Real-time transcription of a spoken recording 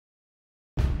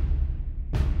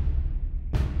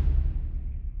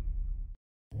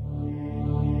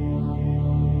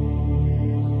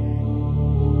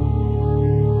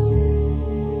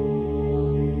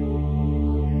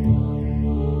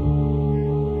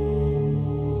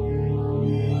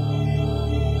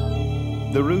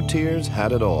The Routiers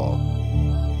had it all.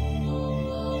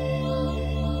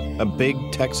 A big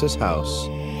Texas house,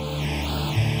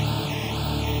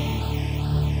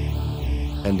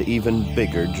 and even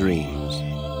bigger dreams.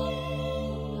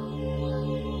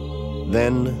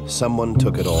 Then someone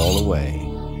took it all away.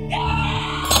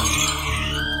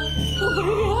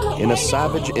 In a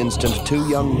savage instant, 2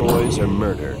 young boys are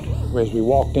murdered. As we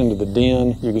walked into the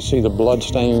den, you could see the blood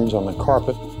stains on the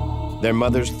carpet. Their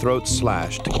mother's throats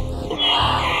slashed.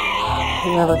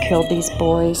 Whoever killed these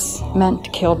boys meant to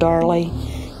kill Darlie.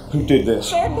 Who did this?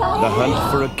 The hunt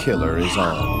for a killer is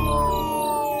on.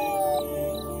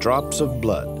 Drops of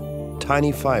blood,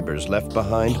 tiny fibers left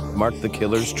behind, mark the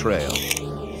killer's trail.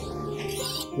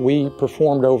 We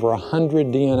performed over 100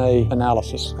 DNA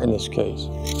analysis in this case.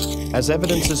 As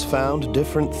evidence is found,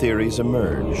 different theories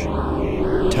emerge.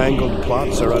 Tangled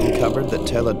plots are uncovered that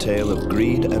tell a tale of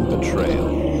greed and betrayal.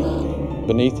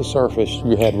 Beneath the surface,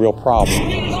 you had real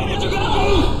problems.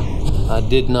 I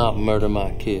did not murder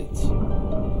my kids.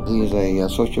 He is a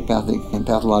sociopathic and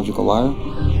pathological liar.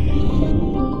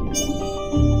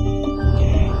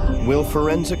 Will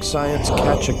forensic science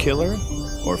catch a killer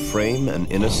or frame an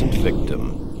innocent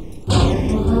victim?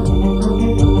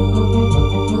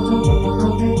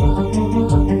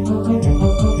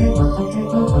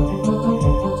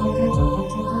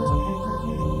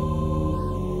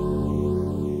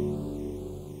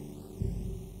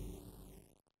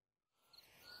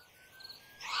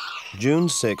 June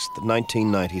 6,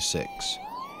 1996.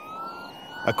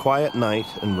 A quiet night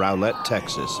in Rowlett,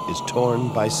 Texas is torn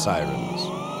by sirens.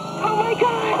 Oh my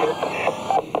God!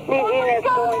 Eugene is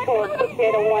going towards the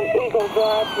 1 Eagle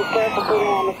Drive. She's perfectly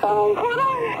on the phone.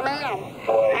 Ma'am,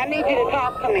 I need you to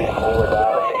talk to me.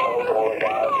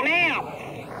 Ma'am,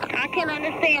 I can't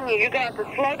understand you. You're going to have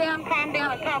to slow down, calm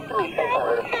down, and talk to me.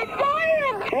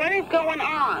 What is going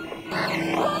on?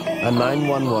 A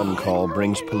 911 call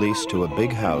brings police to a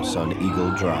big house on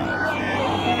Eagle Drive.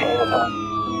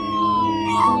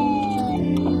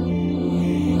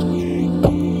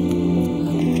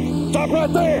 Stop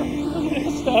right there!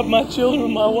 Stop my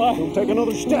children, my wife. Don't take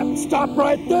another step. Stop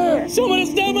right there! Someone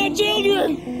stop my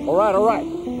children! All right.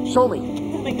 Show me.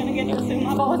 They're gonna get here soon.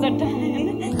 My boys are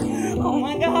dying. Oh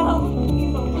my God.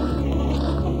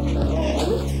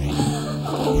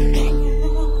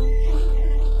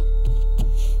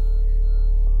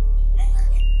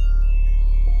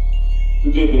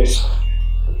 Who did this?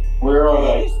 Where are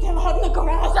they? They're still out in the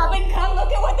garage. I've been come.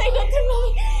 Look at what they did to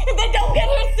me. If they don't get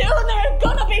here soon, they're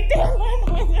gonna be dead. My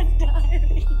boys are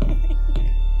dying.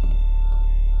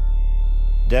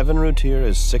 Devin Routier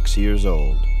is 6 years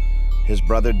old. His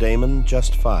brother Damon,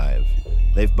 just 5.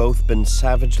 They've both been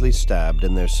savagely stabbed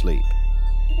in their sleep.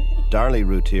 Darlie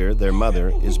Routier, their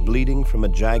mother, is bleeding from a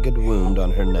jagged wound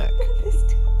on her neck.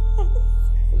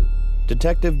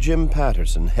 Detective Jim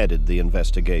Patterson headed the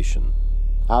investigation.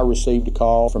 I received a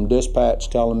call from dispatch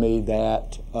telling me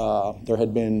that there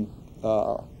had been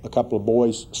a couple of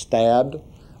boys stabbed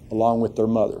along with their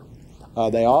mother.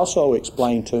 They also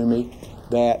explained to me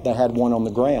that they had one on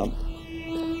the ground.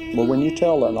 Well, when you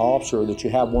tell an officer that you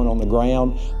have one on the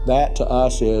ground, that to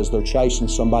us is they're chasing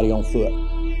somebody on foot.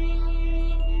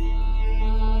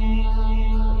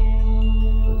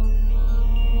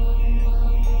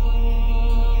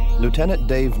 Lieutenant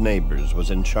Dave Neighbors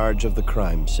was in charge of the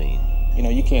crime scene. You know,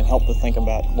 you can't help but think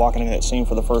about walking into that scene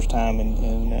for the first time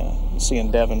and seeing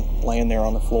Devin laying there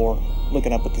on the floor,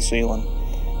 looking up at the ceiling.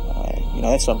 You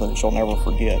know, that's something that she'll never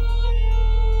forget.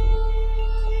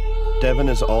 Devin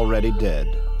is already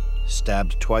dead,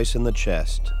 stabbed twice in the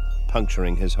chest,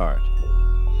 puncturing his heart.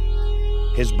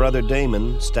 His brother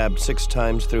Damon, stabbed 6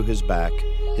 times through his back,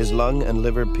 his lung and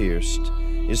liver pierced,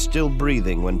 is still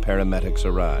breathing when paramedics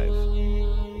arrive.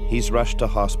 He's rushed to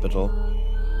hospital,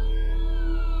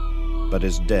 but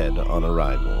is dead on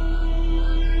arrival.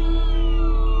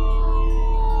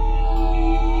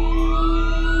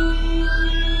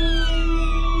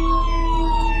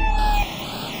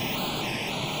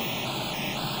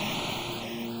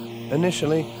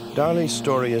 Initially, Darlie's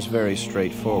story is very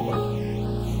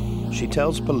straightforward. She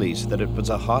tells police that it was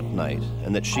a hot night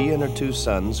and that she and her 2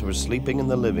 sons were sleeping in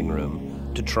the living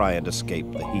room to try and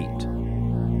escape the heat.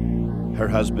 Her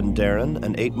husband Darren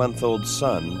and 8-month-old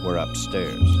son were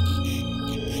upstairs.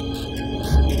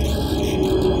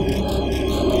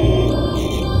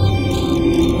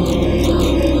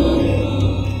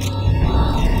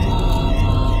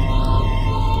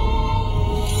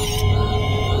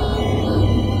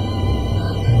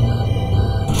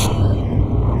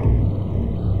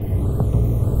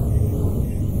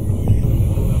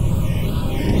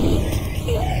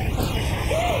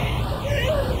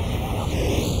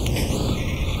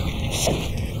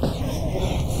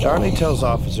 Darlie tells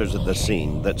officers at the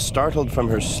scene that, startled from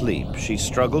her sleep, she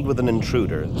struggled with an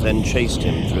intruder, then chased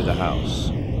him through the house.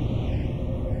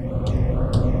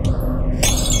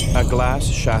 A glass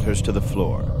shatters to the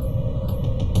floor.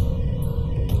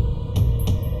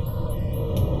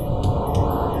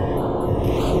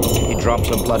 He drops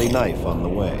a bloody knife on the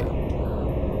way.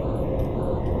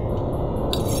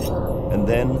 And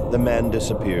then the man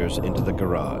disappears into the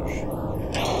garage.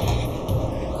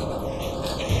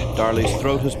 Darlie's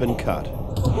throat has been cut.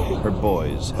 Her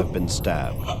boys have been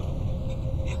stabbed.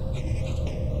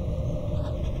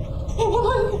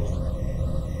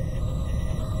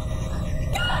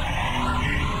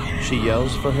 She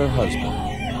yells for her husband.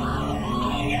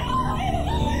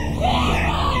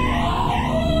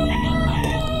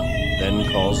 Then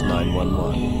calls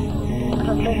 911.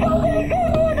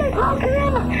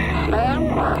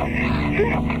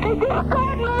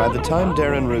 By the time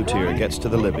Darren Routier gets to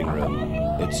the living room,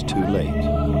 it's too late.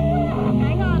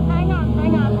 Hang on.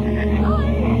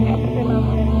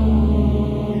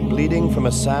 Bleeding from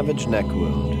a savage neck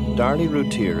wound, Darlie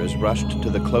Routier is rushed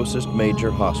to the closest major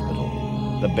hospital,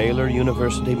 the Baylor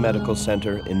University Medical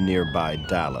Center in nearby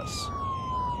Dallas.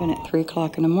 And at 3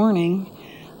 o'clock in the morning,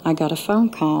 I got a phone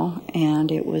call,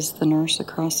 and it was the nurse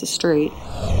across the street.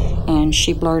 And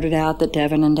she blurted out that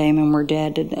Devin and Damon were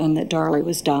dead and that Darlie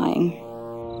was dying.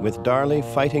 With Darlie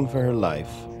fighting for her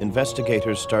life,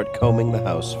 investigators start combing the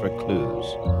house for clues.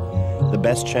 The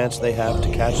best chance they have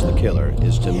to catch the killer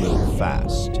is to move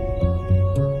fast.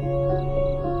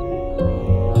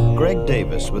 Greg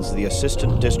Davis was the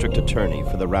assistant district attorney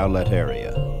for the Rowlett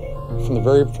area. From the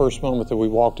very first moment that we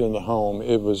walked in the home,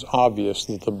 it was obvious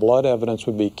that the blood evidence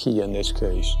would be key in this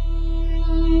case.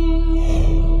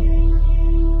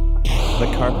 The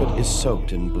carpet is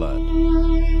soaked in blood.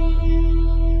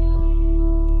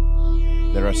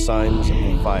 There are signs of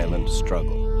a violent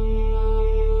struggle.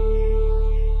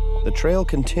 The trail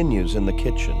continues in the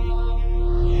kitchen.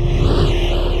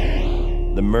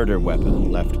 The murder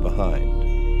weapon left behind.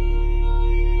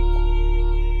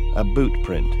 A boot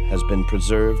print has been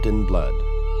preserved in blood.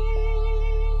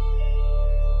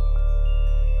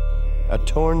 A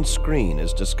torn screen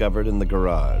is discovered in the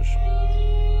garage.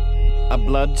 A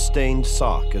blood-stained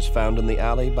sock is found in the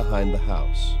alley behind the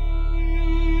house.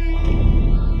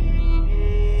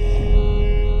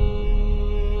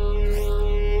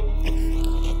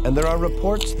 And there are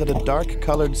reports that a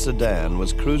dark-colored sedan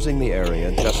was cruising the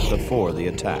area just before the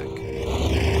attack.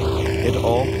 It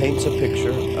all paints a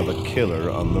picture of a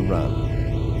killer on the run.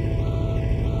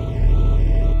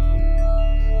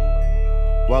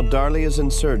 While Darlie is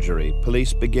in surgery,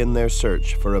 police begin their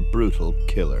search for a brutal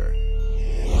killer.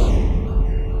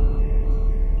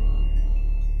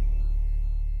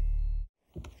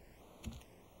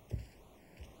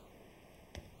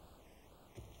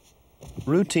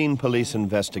 Routine police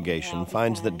investigation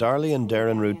finds that Darlie and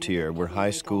Darren Routier were high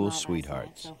school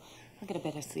sweethearts. I'll get a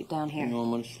better sleep down here. You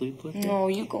want me to sleep with you? No,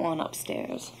 you go on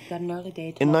upstairs. Got an early day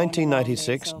In tomorrow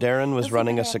 1996, morning, so Darren was let's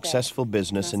running a figure out that. successful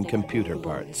business in Let's see computer how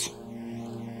parts.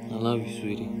 I love you,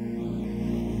 sweetie.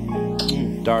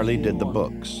 Darlie did the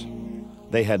books.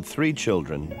 They had 3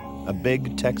 children, a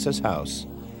big Texas house,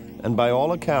 and by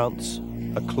all accounts,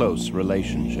 a close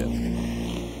relationship.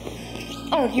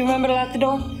 Oh, you remember to lock the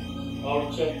door?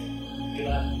 All checked. Good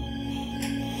night.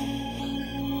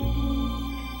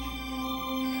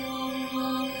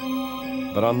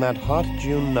 But on that hot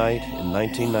June night in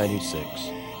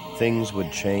 1996, things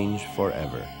would change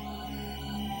forever.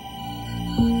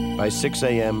 By 6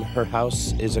 a.m., her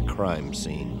house is a crime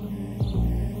scene.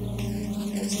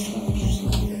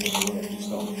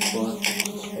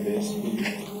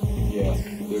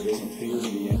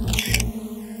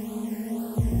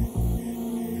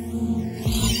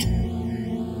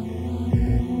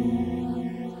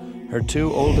 Her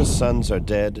 2 oldest sons are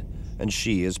dead, and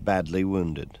she is badly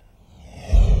wounded.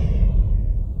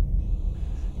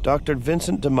 Dr.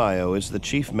 Vincent DeMaio is the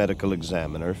chief medical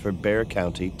examiner for Bexar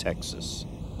County, Texas.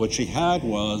 What she had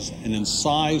was an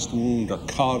incised wound, a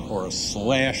cut or a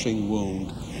slashing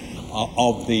wound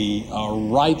of the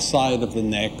right side of the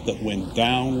neck that went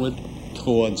downward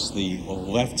towards the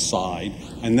left side.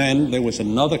 And then there was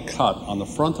another cut on the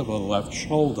front of her left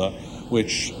shoulder,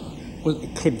 which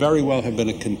could very well have been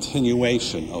a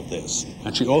continuation of this.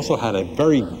 And she also had a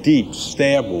very deep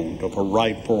stab wound of her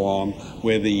right forearm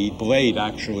where the blade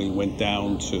actually went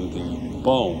down to the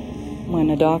bone. When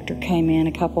a doctor came in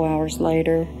a couple hours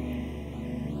later,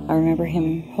 I remember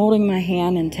him holding my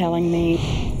hand and telling me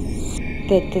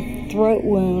that the throat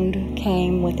wound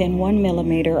came within 1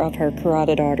 millimeter of her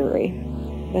carotid artery.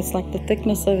 That's like the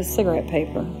thickness of a cigarette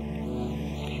paper.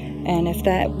 And if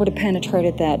that would have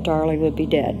penetrated that, Darlie would be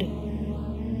dead.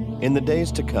 In the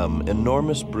days to come,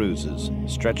 enormous bruises,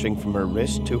 stretching from her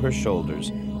wrist to her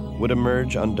shoulders, would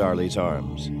emerge on Darlie's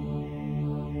arms.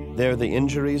 They're the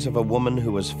injuries of a woman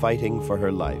who was fighting for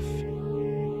her life.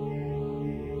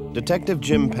 Detective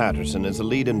Jim Patterson is the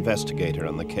lead investigator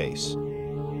on the case.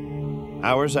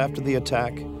 Hours after the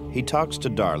attack, he talks to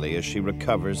Darlie as she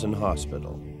recovers in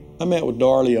hospital. I met with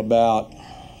Darlie about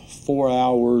 4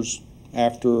 hours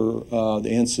after the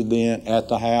incident at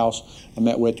the house. I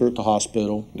met with her at the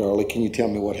hospital. Darlie, can you tell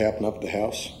me what happened up at the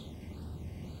house?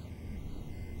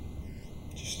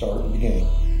 Just start at the beginning.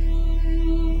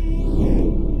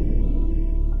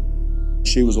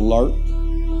 She was alert.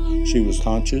 She was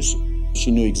conscious.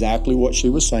 She knew exactly what she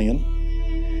was saying.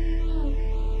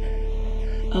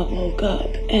 I woke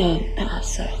up and I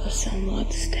saw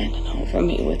someone standing over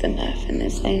me with a knife in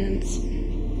his hands.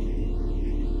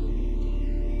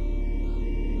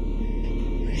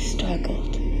 We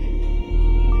struggled.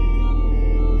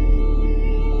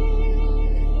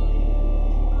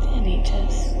 Then he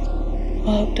just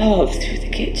walked off through the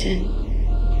kitchen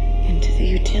into the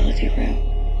utility room.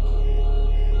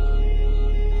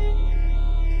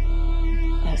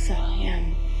 I saw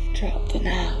him drop the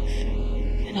knife.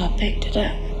 And I picked it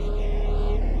up.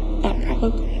 I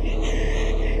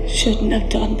probably shouldn't have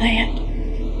done that.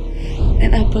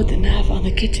 And I put the knife on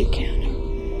the kitchen counter.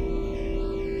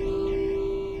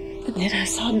 And then I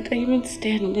saw Damon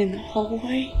standing in the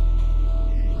hallway.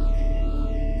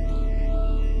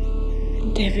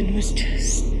 And Devin was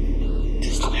just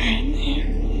lying there.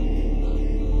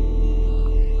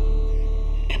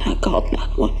 And I called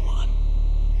 911.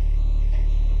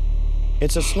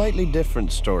 It's a slightly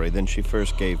different story than she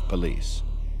first gave police.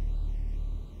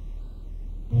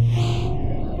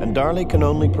 And Darlie can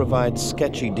only provide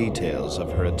sketchy details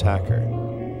of her attacker.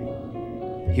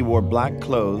 He wore black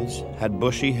clothes, had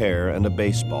bushy hair, and a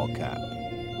baseball cap.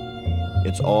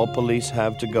 It's all police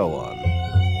have to go on.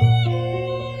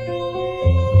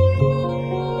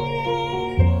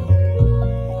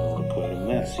 Quite a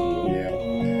mess here.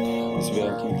 Yeah. It's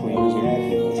vacuum cleaners and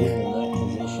everything.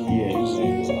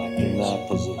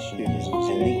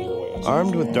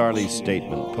 Armed with Darlie's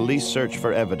statement, police search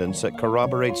for evidence that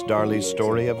corroborates Darlie's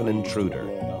story of an intruder.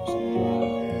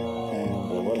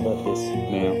 What about this?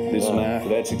 Now, this knife,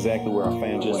 that's exactly where I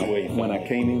found it when I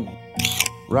came in.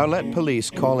 Rowlett police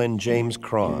call in James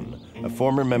Cron, a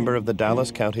former member of the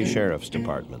Dallas County Sheriff's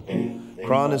Department.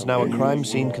 Cron is now a crime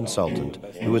scene consultant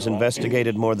who has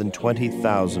investigated more than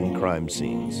 20,000 crime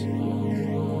scenes.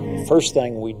 First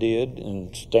thing we did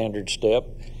in standard step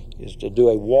is to do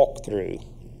a walkthrough,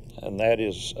 and that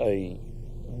is a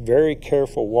very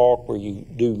careful walk where you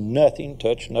do nothing,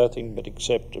 touch nothing, but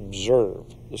except observe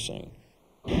the scene.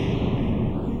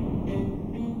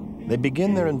 They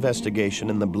begin their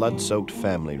investigation in the blood-soaked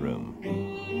family room.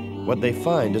 What they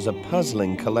find is a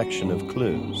puzzling collection of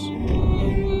clues.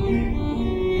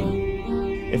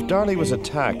 If Darlie was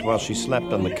attacked while she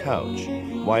slept on the couch,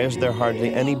 why is there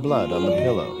hardly any blood on the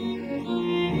pillow?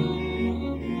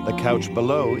 The couch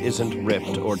below isn't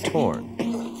ripped or torn.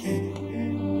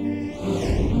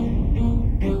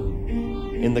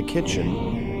 In the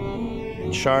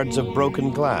kitchen, shards of broken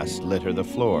glass litter the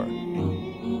floor.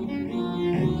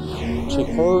 She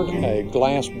heard a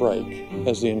glass break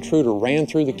as the intruder ran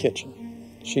through the kitchen.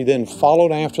 She then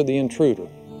followed after the intruder.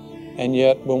 And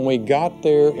yet, when we got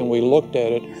there and we looked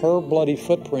at it, her bloody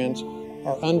footprints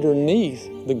are underneath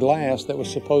the glass that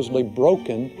was supposedly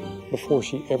broken before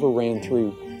she ever ran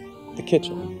through the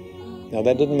kitchen. Now,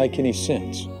 that didn't make any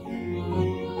sense.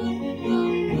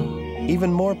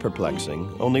 Even more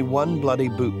perplexing, only one bloody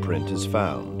boot print is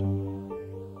found.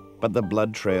 But the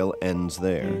blood trail ends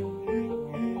there.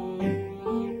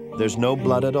 There's no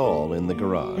blood at all in the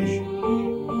garage.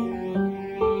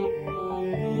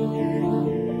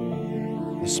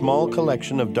 A small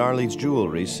collection of Darlie's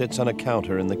jewelry sits on a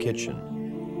counter in the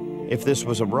kitchen. If this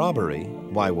was a robbery,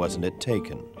 why wasn't it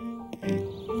taken?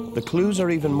 The clues are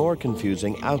even more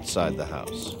confusing outside the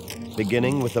house,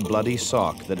 beginning with a bloody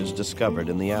sock that is discovered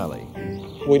in the alley.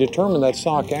 We determined that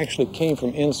sock actually came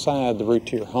from inside the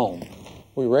Routier home.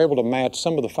 We were able to match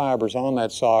some of the fibers on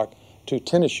that sock to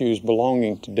tennis shoes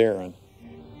belonging to Darren.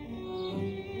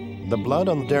 The blood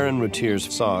on Darren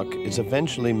Routier's sock is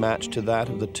eventually matched to that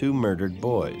of the two murdered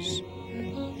boys.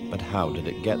 But how did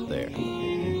it get there?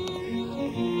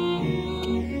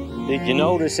 Did you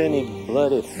notice any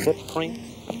bloody footprints?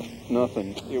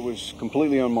 Nothing. It was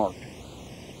completely unmarked.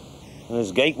 And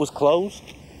his gate was closed?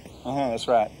 That's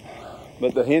right.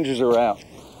 But the hinges are out.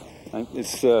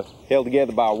 It's held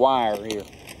together by a wire here.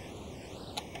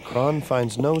 Cron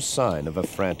finds no sign of a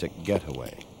frantic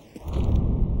getaway.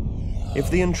 If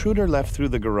the intruder left through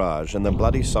the garage and the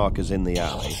bloody sock is in the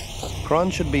alley, Cron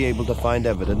should be able to find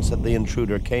evidence that the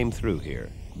intruder came through here,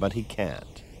 but he can't.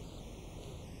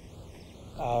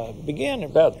 Began in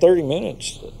about 30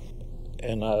 minutes,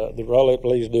 and the Raleigh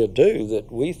police did too,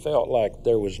 that we felt like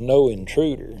there was no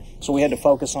intruder. So we had to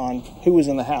focus on who was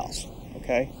in the house,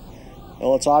 okay?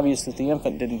 Well, it's obvious that the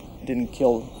infant didn't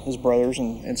kill his brothers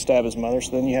and stab his mother,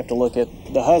 so then you have to look at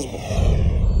the husband.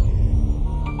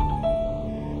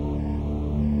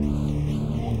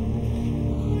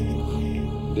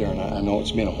 Darren, I know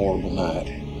it's been a horrible night.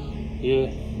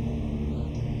 Yeah.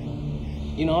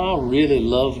 You know, I really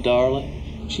love Darlie.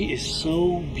 She is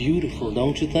so beautiful,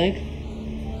 don't you think?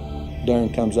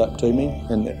 Darren comes up to me,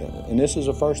 and this is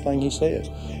the first thing he says.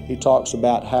 He talks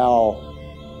about how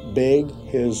big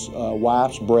his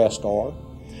wife's breasts are.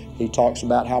 He talks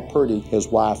about how pretty his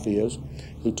wife is.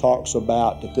 He talks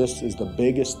about that this is the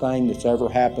biggest thing that's ever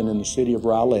happened in the city of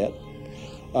Rowlett.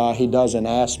 He doesn't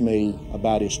ask me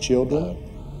about his children.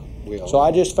 So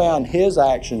I just found his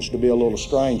actions to be a little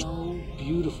strange.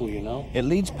 Beautiful, you know. It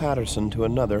leads Patterson to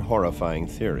another horrifying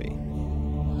theory.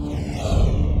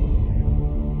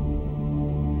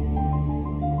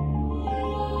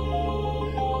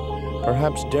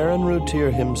 Perhaps Darren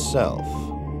Routier himself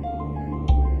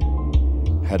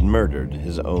had murdered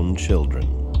his own children.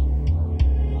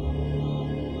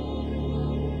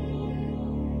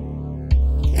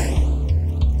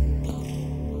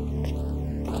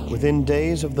 Within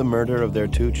days of the murder of their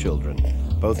two children,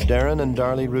 both Darren and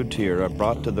Darlie Routier are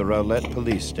brought to the Rowlett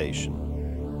police station.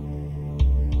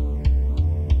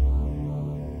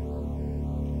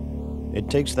 It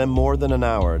takes them more than an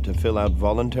hour to fill out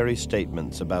voluntary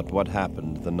statements about what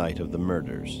happened the night of the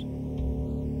murders.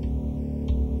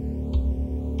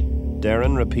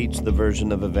 Darren repeats the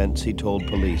version of events he told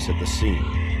police at the scene,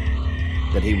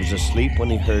 that he was asleep when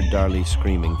he heard Darlie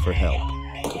screaming for help.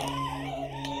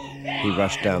 He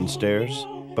rushed downstairs,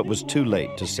 but was too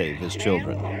late to save his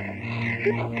children.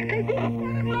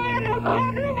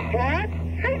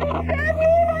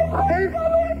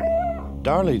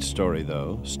 Darlie's story,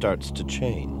 though, starts to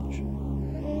change.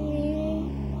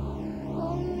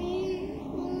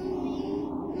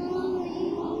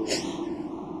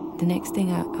 The next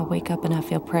thing, I wake up and I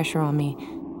feel pressure on me.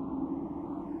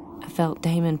 I felt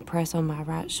Damon press on my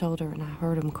right shoulder and I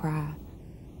heard him cry.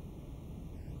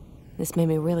 This made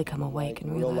me really come awake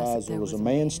and realize there was a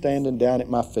man standing down at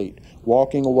my feet,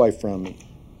 walking away from me.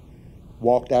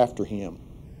 Walked after him.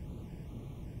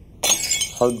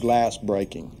 Heard glass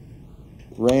breaking.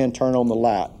 Ran, turned on the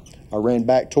light. I ran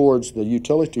back towards the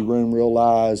utility room,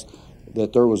 realized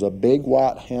that there was a big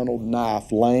white-handled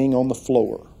knife laying on the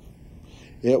floor.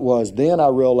 It was then I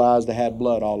realized I had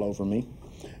blood all over me,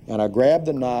 and I grabbed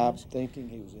the knife, thinking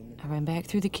he was in there. I ran back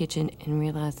through the kitchen and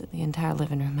realized that the entire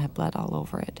living room had blood all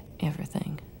over it,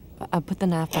 everything. I put the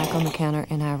knife back on the counter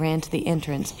and I ran to the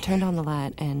entrance, turned on the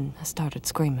light, and I started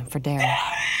screaming for Darren.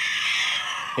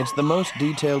 It's the most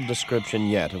detailed description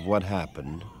yet of what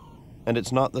happened, and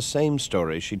it's not the same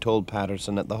story she told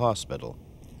Patterson at the hospital.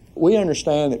 We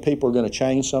understand that people are going to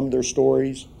change some of their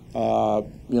stories. You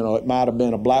know, it might have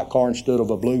been a black car instead of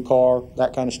a blue car,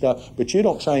 that kind of stuff, but you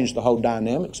don't change the whole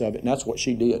dynamics of it, and that's what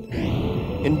she did.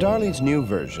 In Darlie's new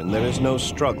version, there is no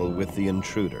struggle with the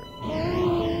intruder.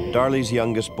 Darlie's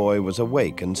youngest boy was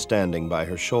awake and standing by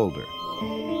her shoulder.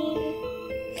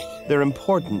 There are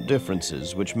important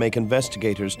differences which make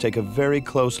investigators take a very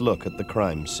close look at the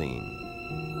crime scene.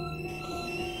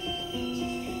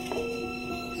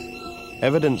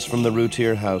 Evidence from the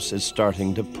Routier house is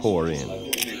starting to pour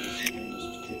in.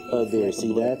 There,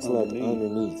 see, that's like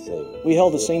underneath there. We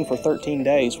held the scene for 13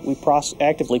 days. We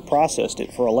actively processed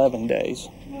it for 11 days.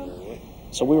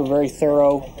 So we were very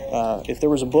thorough. If there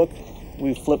was a book,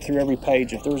 we flipped through every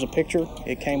page. If there was a picture,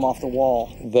 it came off the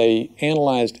wall. They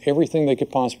analyzed everything they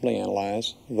could possibly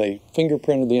analyze. They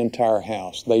fingerprinted the entire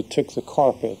house. They took the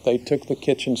carpet. They took the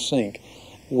kitchen sink.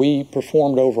 We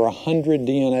performed over 100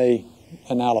 DNA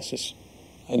analysis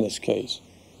in this case.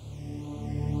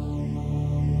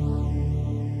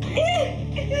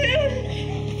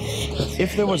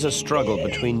 If there was a struggle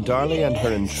between Darlie and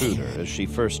her intruder, as she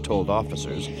first told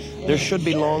officers, there should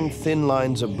be long, thin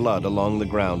lines of blood along the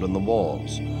ground and the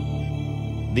walls.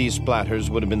 These splatters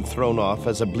would have been thrown off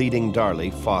as a bleeding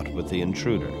Darlie fought with the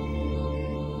intruder.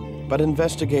 But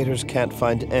investigators can't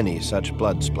find any such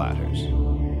blood splatters.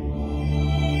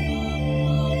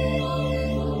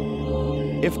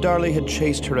 If Darlie had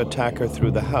chased her attacker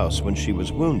through the house when she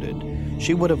was wounded,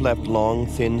 she would have left long,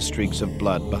 thin streaks of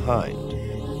blood behind.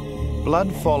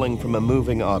 Blood falling from a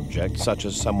moving object, such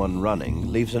as someone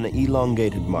running, leaves an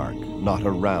elongated mark, not a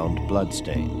round blood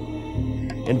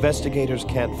stain. Investigators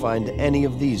can't find any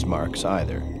of these marks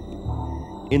either.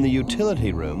 In the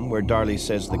utility room, where Darlie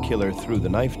says the killer threw the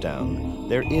knife down,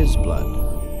 there is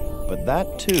blood, but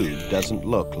that too doesn't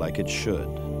look like it should.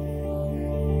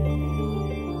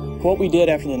 What we did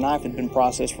after the knife had been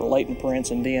processed for latent prints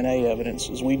and DNA evidence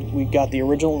is we got the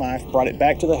original knife, brought it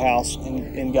back to the house,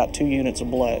 and got 2 units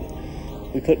of blood.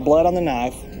 We put blood on the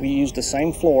knife, we used the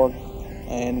same floor,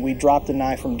 and we dropped the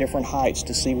knife from different heights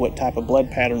to see what type of blood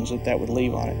patterns that would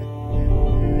leave on it.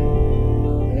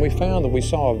 And we found that we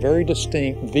saw a very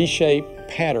distinct V-shaped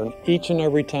pattern each and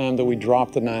every time that we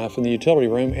dropped the knife in the utility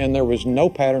room, and there was no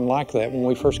pattern like that when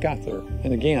we first got there.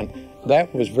 And again,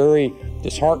 that was very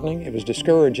disheartening. It was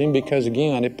discouraging because,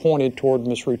 again, it pointed toward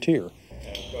Miss Routier.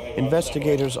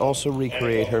 Investigators also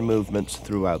recreate her movements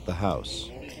throughout the house.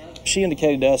 She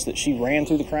indicated to us that she ran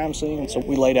through the crime scene, and so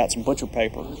we laid out some butcher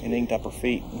paper and inked up her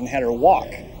feet and had her walk.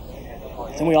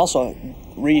 Then we also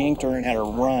re-inked her and had her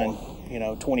run,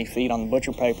 20 feet on the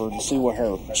butcher paper to see what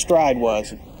her stride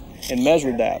was and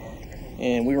measured that.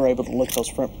 And we were able to look at those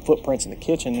footprints in the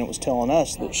kitchen, and it was telling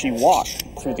us that she walked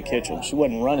through the kitchen. She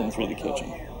wasn't running through the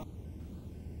kitchen.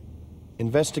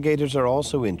 Investigators are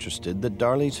also interested that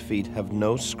Darlie's feet have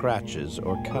no scratches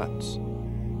or cuts.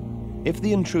 If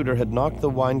the intruder had knocked the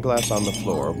wine glass on the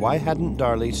floor, why hadn't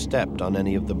Darlie stepped on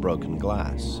any of the broken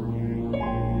glass?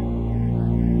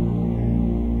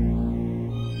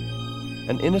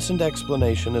 An innocent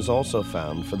explanation is also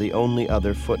found for the only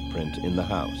other footprint in the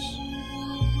house.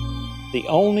 The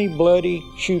only bloody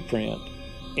shoe print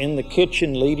in the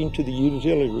kitchen leading to the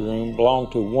utility room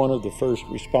belonged to one of the first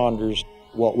responders.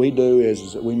 What we do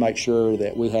is that we make sure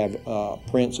that we have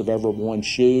prints of everyone's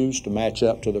shoes to match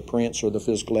up to the prints or the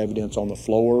physical evidence on the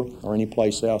floor or any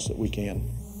place else that we can.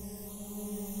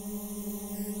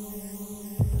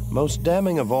 Most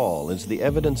damning of all is the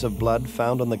evidence of blood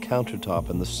found on the countertop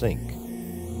and the sink.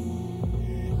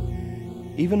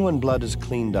 Even when blood is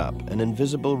cleaned up, an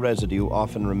invisible residue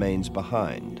often remains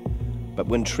behind. But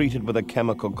when treated with a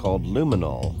chemical called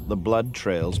luminol, the blood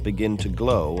trails begin to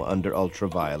glow under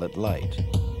ultraviolet light.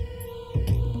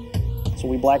 So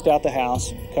we blacked out the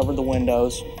house, covered the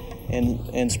windows,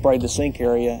 and sprayed the sink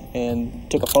area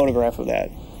and took a photograph of that.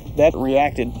 That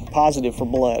reacted positive for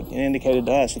blood and indicated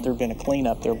to us that there had been a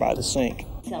cleanup there by the sink.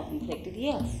 Self-inflicted,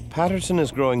 yes. Patterson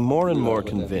is growing more and more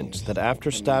convinced that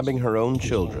after stabbing her own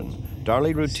children,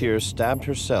 Darlie Routier stabbed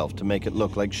herself to make it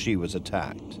look like she was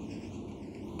attacked.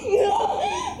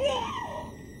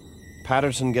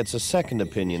 Patterson gets a second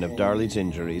opinion of Darlie's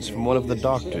injuries from one of the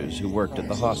doctors who worked at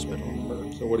the hospital.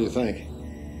 So what do you think?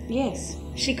 Yes,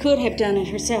 she could have done it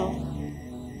herself.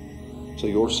 So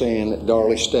you're saying that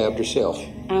Darlie stabbed herself?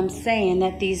 I'm saying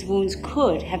that these wounds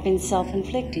could have been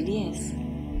self-inflicted, yes.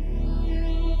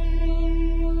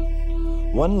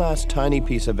 One last tiny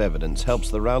piece of evidence helps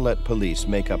the Rowlett police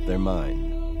make up their mind.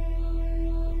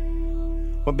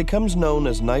 What becomes known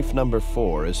as knife number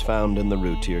 4 is found in the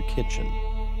Routier kitchen.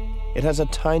 It has a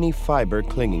tiny fiber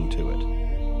clinging to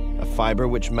it, a fiber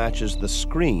which matches the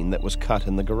screen that was cut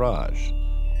in the garage.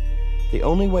 The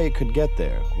only way it could get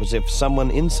there was if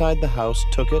someone inside the house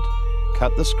took it,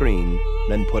 cut the screen,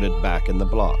 then put it back in the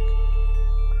block.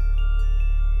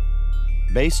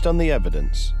 Based on the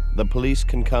evidence, the police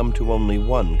can come to only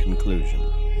one conclusion.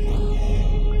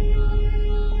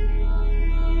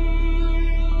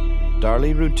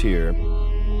 Darlie Routier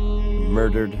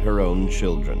murdered her own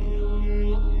children.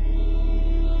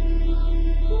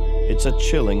 It's a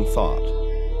chilling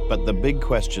thought, but the big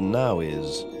question now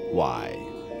is, why?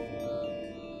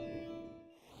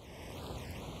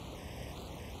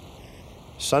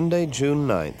 Sunday, June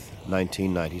 9th,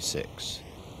 1996.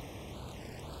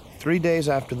 3 days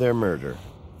after their murder,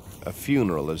 a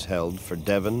funeral is held for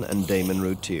Devin and Damon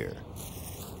Routier.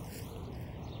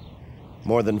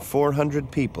 More than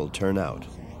 400 people turn out.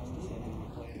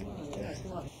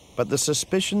 But the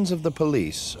suspicions of the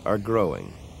police are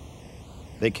growing.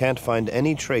 They can't find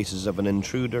any traces of an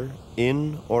intruder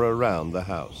in or around the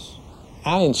house.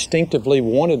 I instinctively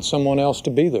wanted someone else to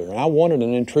be there. I wanted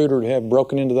an intruder to have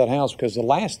broken into that house because the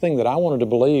last thing that I wanted to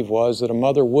believe was that a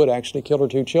mother would actually kill her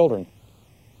 2 children.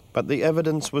 But the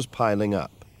evidence was piling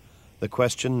up. The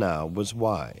question now was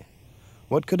why?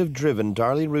 What could have driven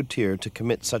Darlie Routier to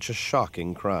commit such a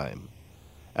shocking crime?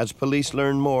 As police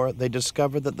learn more, they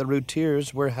discover that the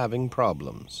Routiers were having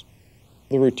problems.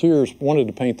 The Routiers wanted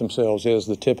to paint themselves as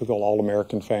the typical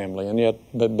all-American family, and yet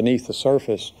beneath the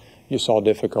surface, you saw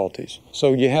difficulties.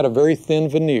 So you had a very thin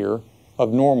veneer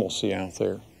of normalcy out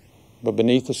there, but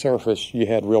beneath the surface, you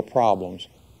had real problems.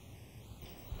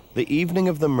 The evening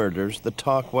of the murders, the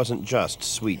talk wasn't just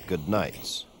sweet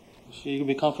goodnights. You gonna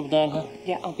be comfortable down here?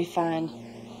 Yeah, I'll be fine.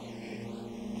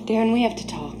 Darren, we have to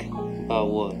talk. About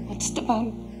what? What's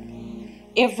about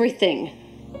everything?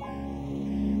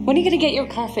 When are you going to get your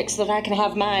car fixed so that I can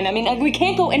have mine? I mean, we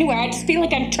can't go anywhere. I just feel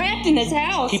like I'm trapped in this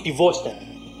house. Keep your voice down.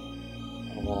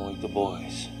 I don't want to wake the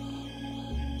boys.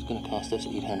 It's going to cost us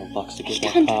 $800 to get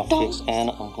that car fixed, and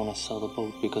I'm going to sell the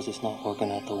boat because it's not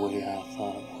working out the way I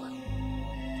thought it would.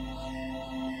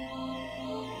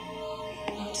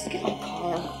 I'll just get my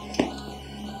car.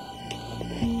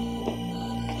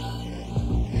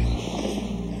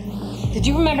 Did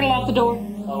you remember to lock the door?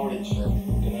 Already, sure.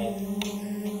 Good night.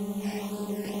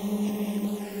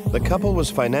 The couple was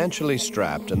financially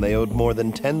strapped and they owed more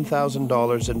than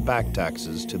 $10,000 in back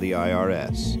taxes to the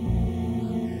IRS.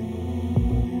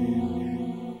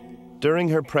 During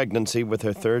her pregnancy with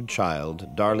her third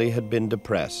child, Darlie had been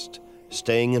depressed,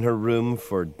 staying in her room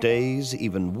for days,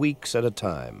 even weeks at a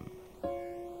time.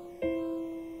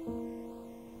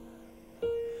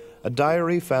 A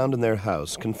diary found in their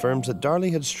house confirms that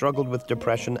Darlie had struggled with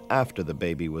depression after the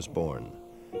baby was born.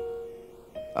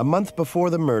 A month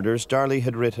before the murders, Darlie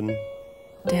had written,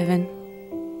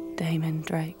 Devin, Damon,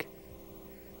 Drake,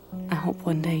 I hope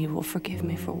one day you will forgive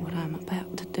me for what I'm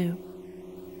about to do.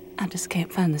 I just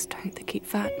can't find the strength to keep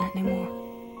fighting anymore.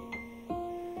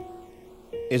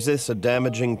 Is this a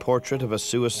damaging portrait of a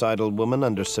suicidal woman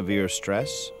under severe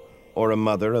stress, or a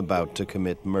mother about to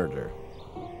commit murder?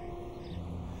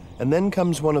 And then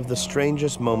comes one of the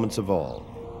strangest moments of all.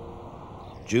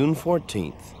 June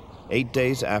 14th, 8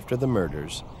 days after the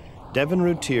murders, Darlie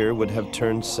Routier would have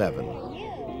turned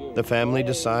 7. The family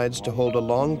decides to hold a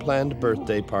long-planned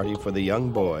birthday party for the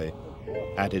young boy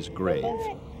at his grave.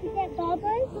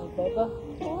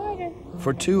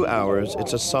 For 2 hours,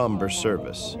 it's a somber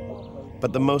service.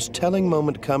 But the most telling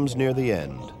moment comes near the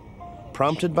end.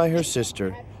 Prompted by her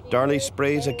sister, Darlie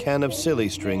sprays a can of silly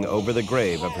string over the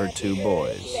grave of her 2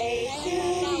 boys.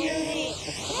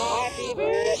 Happy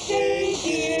birthday,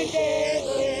 dear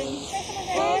Devin.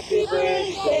 Happy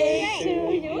birthday to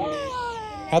you.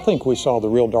 I think we saw the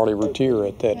real Darlie Routier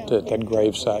at that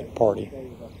gravesite party.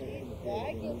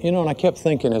 You know, and I kept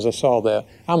thinking as I saw that,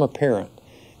 I'm a parent.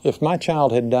 If my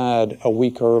child had died a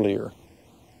week earlier,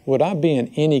 would I be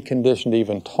in any condition to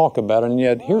even talk about it? And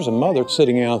yet, here's a mother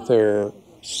sitting out there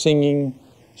singing,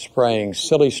 spraying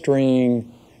silly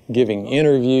string, giving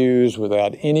interviews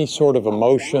without any sort of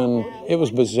emotion. It was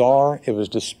bizarre. It was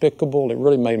despicable. It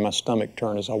really made my stomach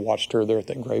turn as I watched her there at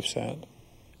that gravesite.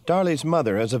 Darlie's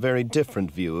mother has a very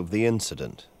different view of the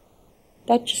incident.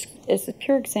 That just is a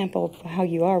pure example of how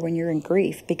you are when you're in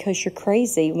grief, because you're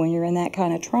crazy when you're in that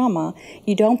kind of trauma.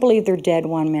 You don't believe they're dead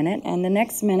one minute, and the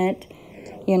next minute,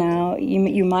 you know,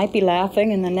 you might be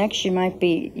laughing, and the next you might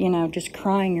be, you know, just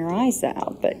crying your eyes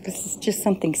out. But this is just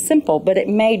something simple. But it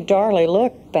made Darlie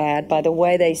look bad by the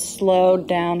way they slowed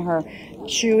down her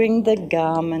chewing the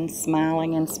gum and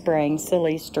smiling and spraying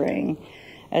silly string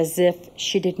as if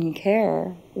she didn't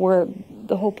care, where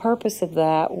the whole purpose of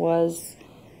that was,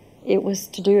 it was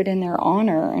to do it in their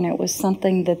honor, and it was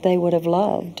something that they would have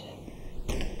loved.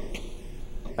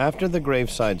 After the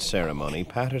graveside ceremony,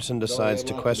 Patterson decides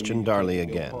to question Darlie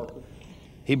again.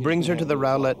 He brings her to the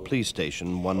Rowlett police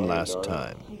station one last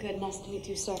time. Good, nice to meet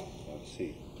you, sir.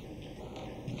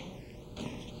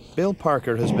 Bill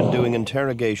Parker has been doing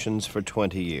interrogations for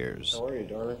 20 years. How are you,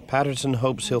 darling? Patterson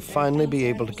hopes he'll finally be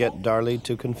able to get Darlie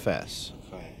to confess.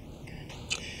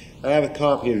 I have a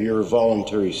copy of your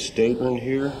voluntary statement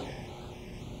here.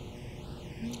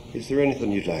 Is there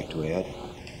anything you'd like to add?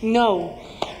 No,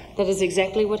 that is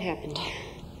exactly what happened.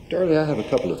 Darlie, I have a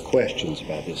couple of questions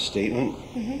about this statement.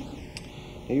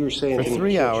 You were saying For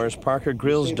 3 hours, Parker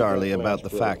grills Darlie about the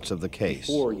facts of the case.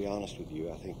 Before be honest with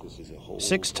you, I think this is a whole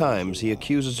 6 times he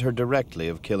accuses her directly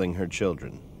of killing her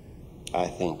children. I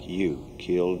think you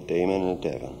killed Damon and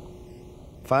Devin.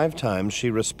 5 times she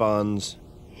responds,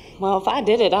 Well, if I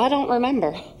did it, I don't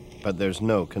remember. but there's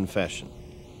no confession.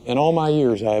 In all my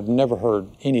years, I have never heard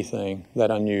anything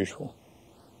that unusual.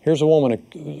 Here's a woman,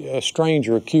 a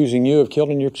stranger, accusing you of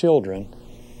killing your children,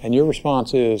 and your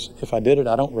response is, if I did it,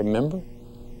 I don't remember?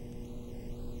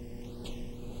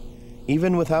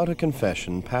 Even without a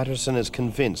confession, Patterson is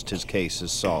convinced his case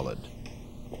is solid.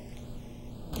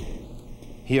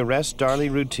 He arrests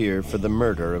Darlie Routier for the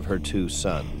murder of her 2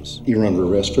 sons. You're under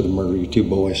arrest for the murder of your 2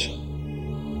 boys.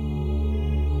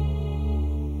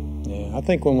 Yeah, I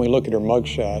think when we look at her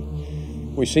mugshot,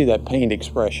 we see that pained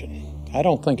expression. I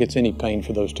don't think it's any pain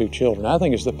for those 2 children. I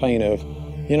think it's the pain of,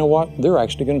 you know what, they're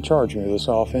actually going to charge me with this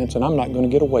offense, and I'm not going to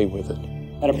get away with it.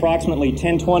 At approximately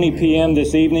 10:20 p.m.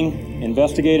 this evening,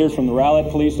 investigators from the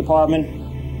Rowlett Police Department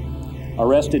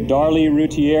arrested Darlie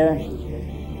Routier,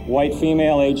 white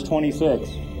female, age 26.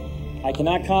 I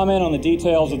cannot comment on the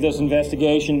details of this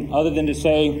investigation other than to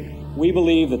say we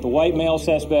believe that the white male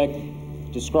suspect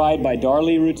described by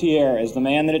Darlie Routier as the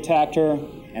man that attacked her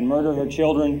and murdered her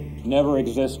children never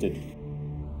existed.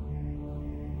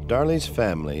 Darlie's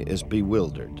family is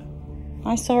bewildered.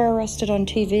 I saw her arrested on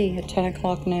TV at 10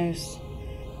 o'clock news.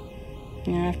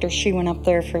 You know, after she went up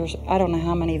there for I don't know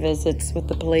how many visits with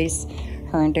the police,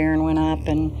 her and Darren went up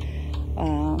and,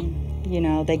 you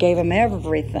know, they gave them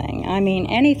everything. I mean,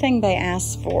 anything they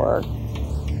asked for.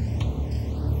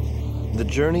 The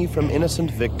journey from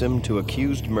innocent victim to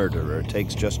accused murderer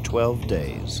takes just 12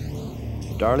 days.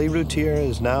 Darlie Routier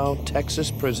is now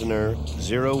Texas prisoner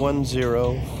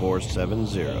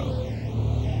 010470.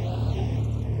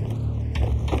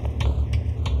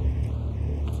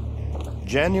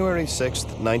 January 6,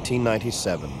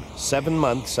 1997, 7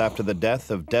 months after the death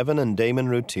of Devin and Damon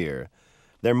Routier,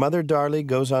 their mother Darlie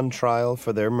goes on trial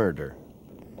for their murder.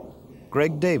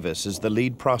 Greg Davis is the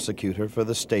lead prosecutor for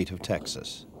the state of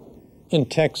Texas. In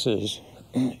Texas,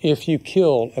 if you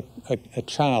kill a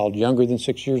child younger than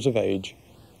 6 years of age,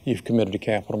 you've committed a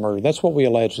capital murder. That's what we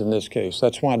alleged in this case.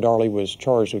 That's why Darlie was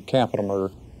charged with capital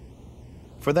murder.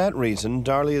 For that reason,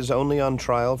 Darlie is only on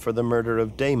trial for the murder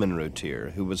of Damon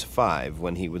Routier, who was 5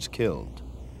 when he was killed.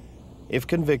 If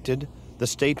convicted, the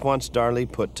state wants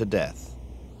Darlie put to death.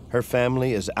 Her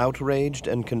family is outraged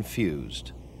and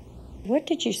confused. What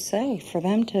did you say for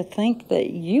them to think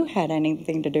that you had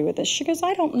anything to do with this? She goes,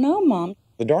 I don't know, Mom.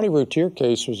 The Darlie Routier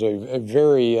case was a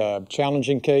very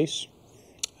challenging case.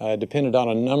 Depended on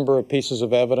a number of pieces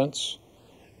of evidence.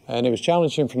 And it was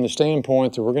challenging from the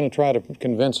standpoint that we're going to try to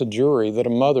convince a jury that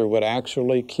a mother would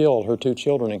actually kill her 2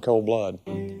 children in cold blood.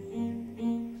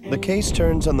 The case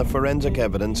turns on the forensic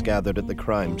evidence gathered at the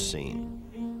crime scene.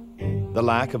 The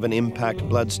lack of an impact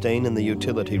bloodstain in the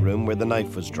utility room where the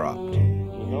knife was dropped.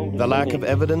 The lack of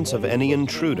evidence of any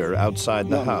intruder outside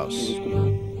the house.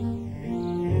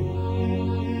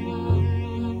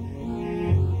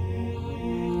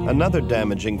 Another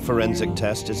damaging forensic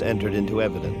test is entered into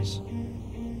evidence.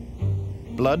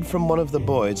 Blood from one of the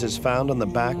boys is found on the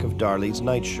back of Darlie's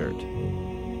nightshirt.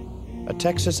 A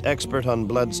Texas expert on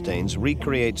bloodstains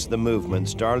recreates the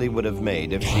movements Darlie would have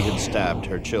made if she had stabbed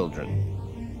her children.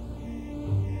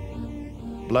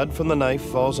 Blood from the knife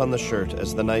falls on the shirt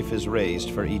as the knife is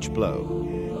raised for each blow.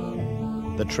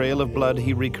 The trail of blood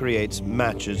he recreates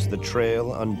matches the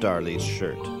trail on Darlie's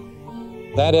shirt.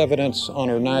 That evidence on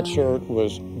her nightshirt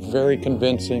was very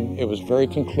convincing. It was very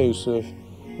conclusive.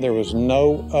 There was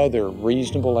no other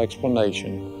reasonable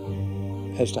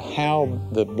explanation as to how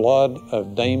the blood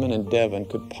of Damon and Devin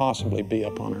could possibly be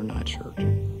upon her nightshirt.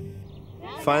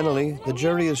 Finally, the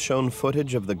jury is shown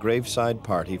footage of the graveside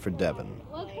party for Devin.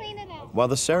 While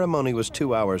the ceremony was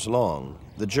 2 hours long,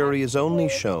 the jury is only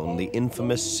shown the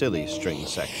infamous silly string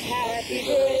section. Happy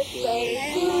birthday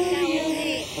to you.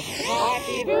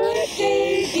 Happy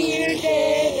birthday, dear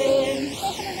Devin.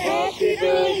 Happy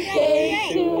birthday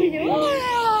to you. I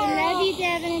love you,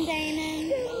 Devin and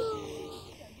Damon.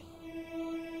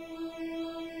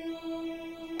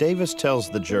 Davis tells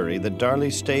the jury that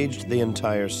Darlie staged the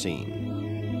entire scene.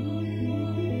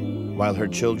 While her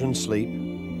children sleep,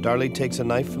 Darlie takes a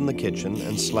knife from the kitchen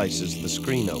and slices the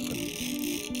screen open.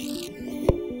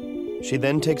 She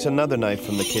then takes another knife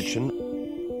from the kitchen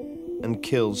and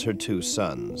kills her 2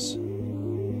 sons.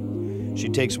 She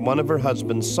takes one of her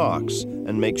husband's socks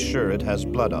and makes sure it has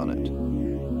blood on it.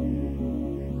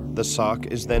 The sock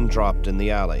is then dropped in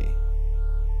the alley.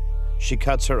 She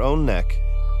cuts her own neck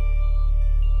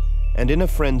and in a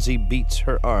frenzy beats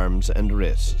her arms and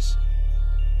wrists.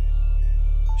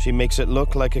 She makes it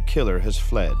look like a killer has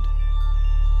fled.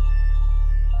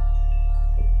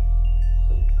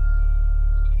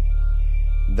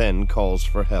 Then calls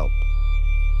for help.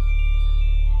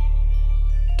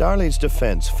 Darlie's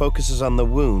defense focuses on the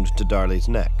wound to Darlie's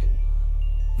neck.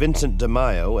 Vincent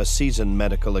DeMaio, a seasoned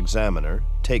medical examiner,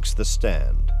 takes the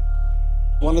stand.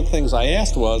 One of the things I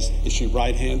asked was, is she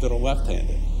right-handed or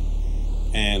left-handed?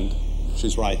 And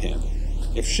she's right-handed.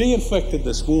 If she inflicted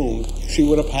this wound, she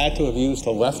would have had to have used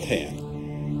her left hand.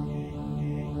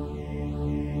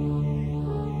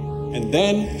 And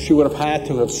then she would have had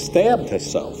to have stabbed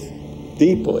herself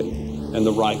deeply in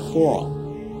the right forearm.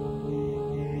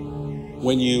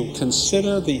 When you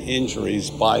consider the injuries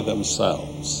by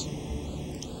themselves,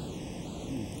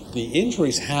 the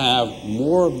injuries have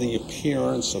more of the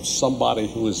appearance of somebody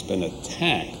who has been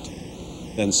attacked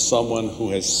than someone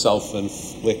who has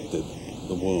self-inflicted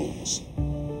the wounds.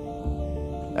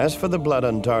 As for the blood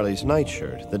on Darlie's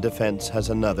nightshirt, the defense has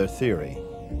another theory.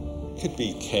 It could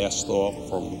be cast off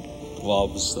from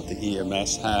gloves that the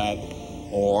EMS had,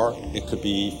 or it could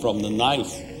be from the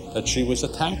knife that she was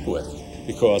attacked with,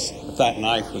 because if that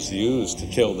knife was used to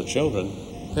kill the children,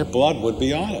 their blood would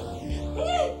be on it.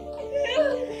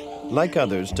 Like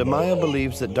others, Demaya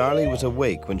believes that Darlie was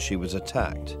awake when she was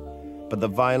attacked, but the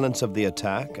violence of the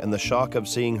attack and the shock of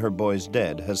seeing her boys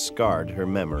dead has scarred her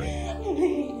memory.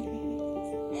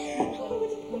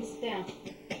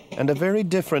 And a very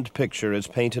different picture is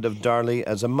painted of Darlie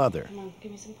as a mother. Come on,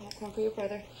 give me some popcorn for your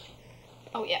brother.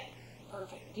 Oh, yeah.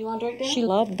 Perfect. Do you want to drink that? She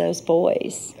loved those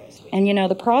boys. And you know,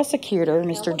 the prosecutor,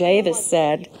 Mr. Davis,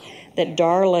 said that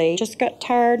Darlie just got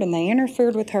tired and they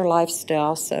interfered with her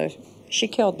lifestyle, so she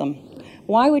killed them.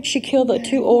 Why would she kill the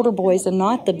two older boys and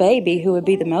not the baby, who would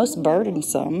be the most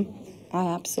burdensome? I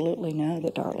absolutely know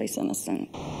that Darlie's innocent.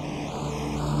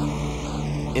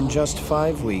 In just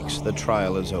 5 weeks, the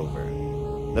trial is over.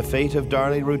 The fate of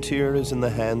Darlie Routier is in the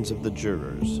hands of the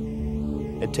jurors.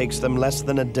 It takes them less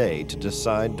than a day to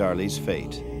decide Darlie's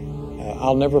fate.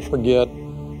 I'll never forget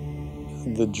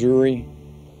the jury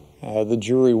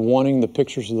wanting the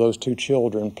pictures of those two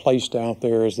children placed out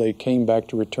there as they came back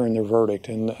to return their verdict.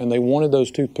 And they wanted those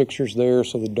two pictures there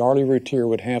so that Darlie Routier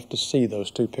would have to see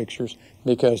those two pictures,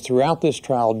 because throughout this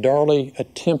trial, Darlie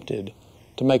attempted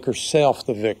to make herself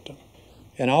the victim.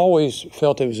 And I always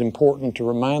felt it was important to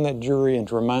remind that jury and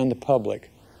to remind the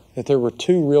public that there were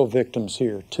two real victims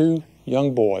here, two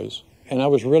young boys. And I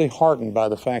was really heartened by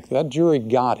the fact that jury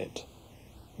got it.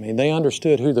 I mean, they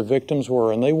understood who the victims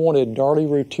were, and they wanted Darlie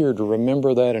Routier to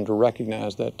remember that and to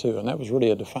recognize that too. And that was really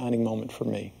a defining moment for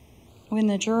me. When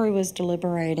the jury was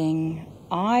deliberating,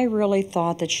 I really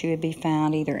thought that she would be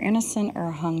found either innocent or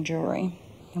a hung jury.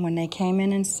 And when they came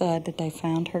in and said that they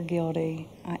found her guilty,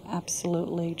 I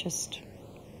absolutely just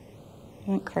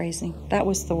went crazy. That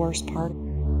was the worst part.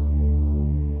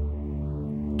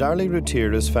 Darlie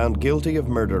Routier is found guilty of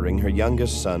murdering her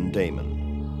youngest son, Damon.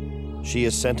 She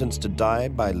is sentenced to die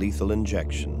by lethal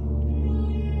injection.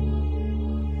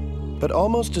 But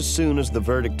almost as soon as the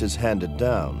verdict is handed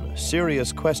down,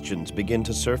 serious questions begin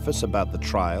to surface about the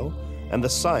trial and the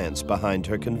science behind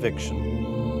her conviction.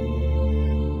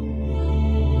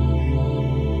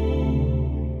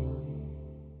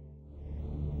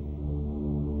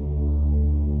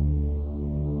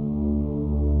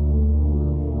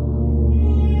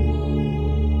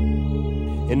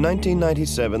 In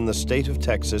 1997, the state of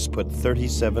Texas put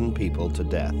 37 people to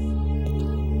death.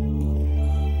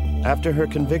 After her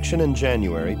conviction in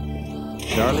January,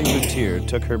 Darlie Routier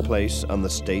took her place on the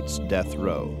state's death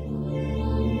row.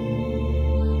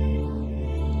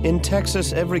 In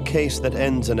Texas, every case that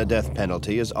ends in a death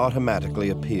penalty is automatically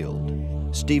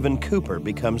appealed. Stephen Cooper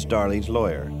becomes Darlie's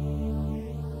lawyer.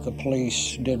 The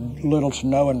police did little to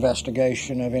no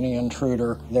investigation of any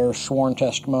intruder. Their sworn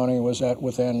testimony was that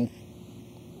within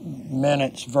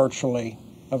minutes, virtually,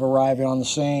 of arriving on the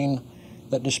scene,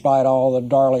 that despite all of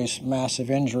Darlie's massive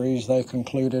injuries, they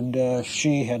concluded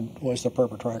she was the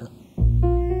perpetrator.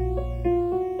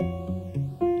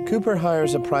 Cooper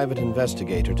hires a private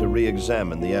investigator to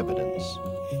re-examine the evidence.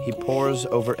 He pores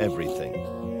over everything: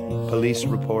 police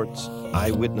reports,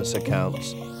 eyewitness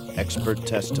accounts, expert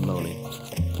testimony.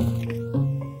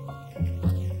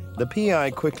 The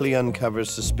PI quickly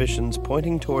uncovers suspicions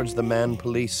pointing towards the man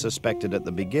police suspected at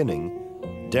the beginning,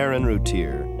 Darren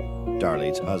Routier,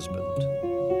 Darlie's husband.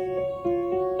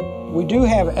 We do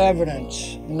have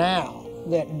evidence now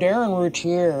that Darren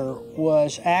Routier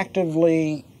was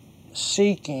actively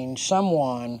seeking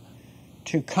someone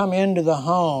to come into the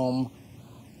home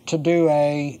to do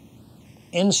a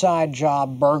inside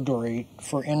job burglary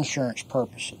for insurance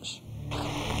purposes.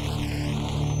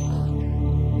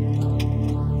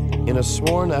 In a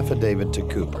sworn affidavit to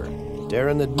Cooper,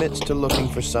 Darren admits to looking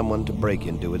for someone to break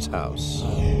into his house.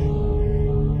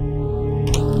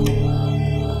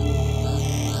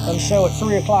 And so at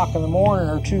 3 o'clock in the morning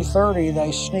or 2:30,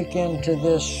 they sneak into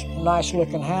this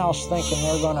nice-looking house thinking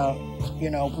they're gonna,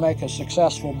 make a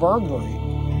successful burglary.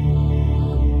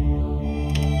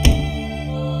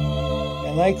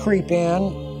 And they creep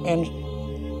in, and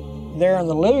there in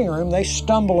the living room, they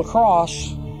stumble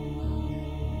across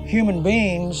human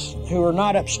beings who are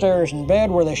not upstairs in bed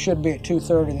where they should be at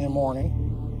 2:30 in the morning.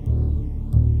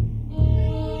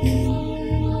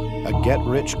 A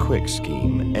get-rich-quick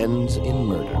scheme ends in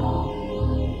murder.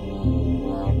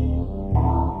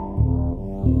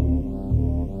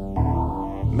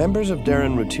 Members of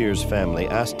Darren Routier's family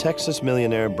asked Texas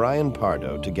millionaire Brian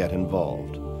Pardo to get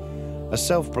involved. A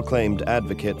self-proclaimed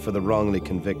advocate for the wrongly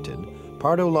convicted,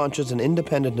 Pardo launches an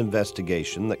independent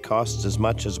investigation that costs as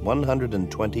much as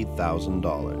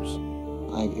 $120,000.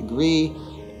 I agree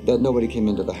that nobody came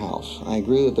into the house. I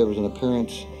agree that there was an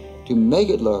appearance to make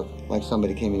it look like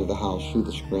somebody came into the house through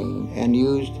the screen and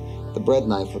used the bread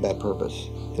knife for that purpose.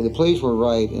 So the police were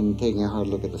right in taking a hard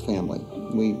look at the family.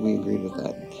 We agreed with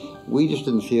that. We just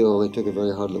didn't feel they took a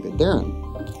very hard look at Darren.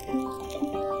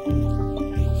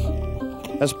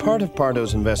 As part of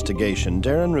Pardo's investigation,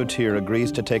 Darren Routier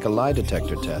agrees to take a lie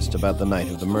detector test about the night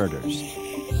of the murders.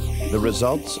 The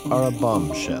results are a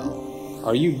bombshell.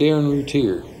 Are you Darren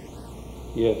Routier?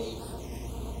 Yes.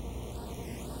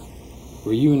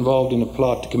 Were you involved in a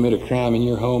plot to commit a crime in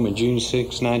your home on June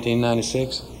 6,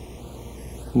 1996?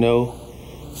 No.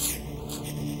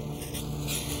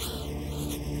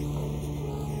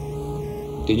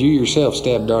 Did you yourself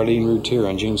stab Darlene Routier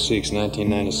on June 6,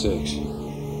 1996?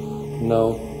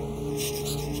 No.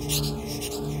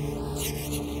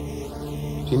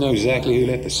 Do you know exactly who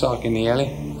left the sock in the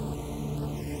alley?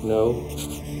 No.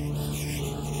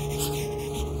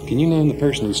 Can you name the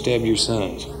person who stabbed your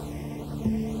sons?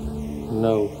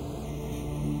 No.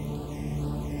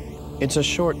 It's a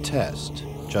short test,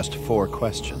 just 4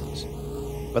 questions.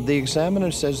 But the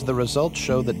examiner says the results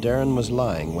show that Darren was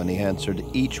lying when he answered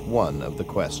each one of the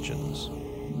questions.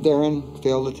 Darren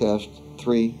failed the test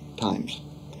 3 times.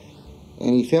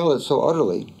 And he failed it so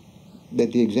utterly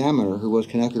that the examiner, who was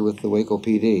connected with the Waco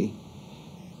PD,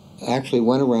 actually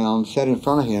went around, sat in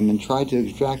front of him, and tried to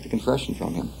extract a confession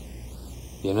from him.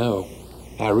 You know,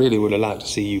 I really would have liked to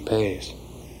see you pass.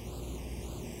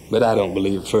 But I don't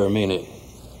believe it for a minute.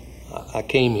 I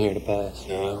came here to pass.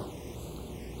 No.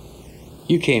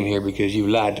 You came here because you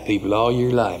lied to people all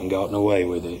your life and gotten away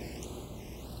with it.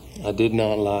 I did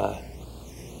not lie.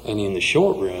 And in the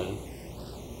short run,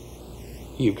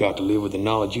 you've got to live with the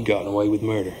knowledge you've gotten away with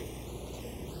murder.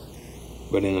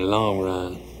 But in the long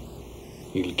run,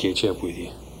 it'll catch up with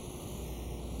you.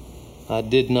 I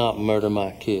did not murder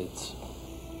my kids.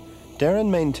 Darren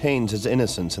maintains his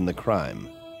innocence in the crime,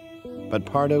 but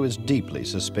Pardo is deeply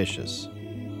suspicious.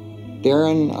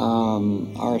 Darren,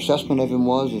 our assessment of him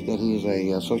was that he is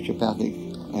a sociopathic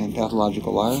and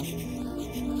pathological liar.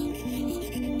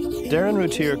 Darren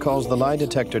Routier calls the lie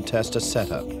detector test a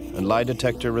setup, and lie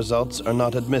detector results are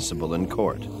not admissible in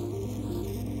court.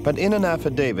 But in an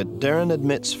affidavit, Darren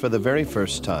admits for the very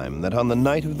first time that on the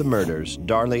night of the murders,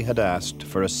 Darlie had asked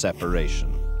for a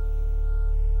separation.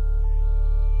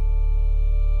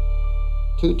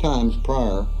 2 times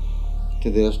prior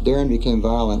to this, Darren became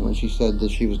violent when she said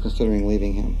that she was considering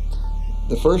leaving him.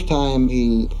 The first time,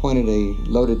 he pointed a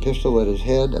loaded pistol at his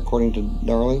head, according to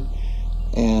Darlie,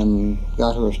 and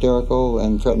got her hysterical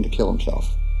and threatened to kill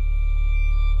himself.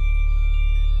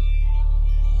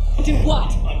 Do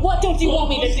what? What don't you want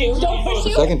me to do? Don't pursue.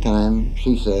 The second time,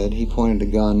 she said, he pointed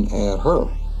a gun at her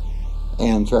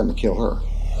and threatened to kill her.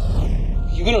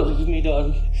 You're gonna leave me,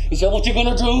 darling? Is that what you're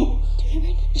gonna do?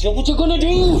 Is that what you're gonna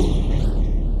do?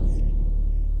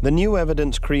 The new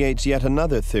evidence creates yet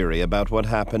another theory about what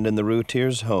happened in the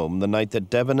Routiers' home the night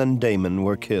that Devin and Damon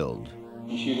were killed.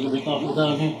 You sure you'll be comfortable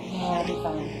down here? Yeah, I'll be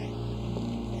fine.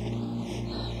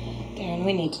 Darren,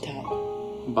 we need to talk.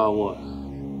 About what?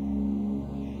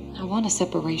 I want a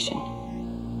separation.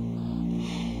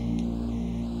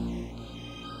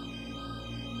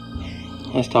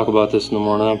 Let's talk about this in the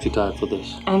morning. I'm too tired for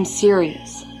this. I'm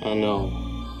serious. I know.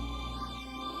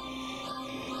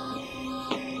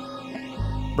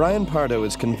 Brian Pardo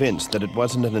is convinced that it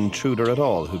wasn't an intruder at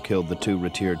all who killed the 2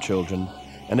 Routier children,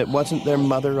 and it wasn't their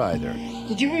mother either.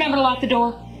 Did you remember to lock the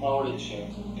door? Already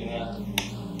checked.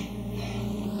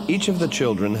 Each of the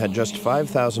children had just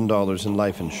 $5,000 in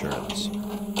life insurance.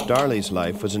 Darlie's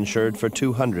life was insured for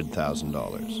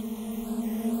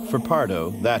 $200,000. For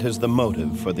Pardo, that is the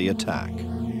motive for the attack.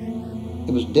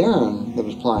 It was Darren that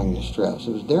was applying the stress.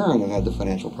 It was Darren who had the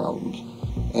financial problems.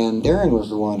 And Darren was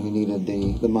the one who needed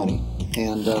the money.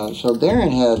 And so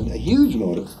Darren had a huge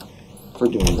motive for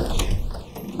doing this.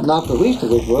 Not the least of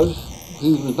which was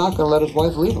he was not going to let his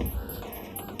wife leave him.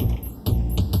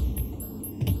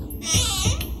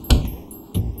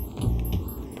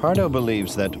 Pardo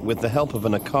believes that, with the help of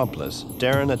an accomplice,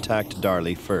 Darren attacked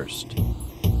Darlie first.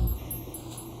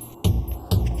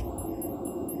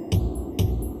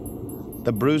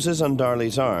 The bruises on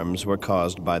Darlie's arms were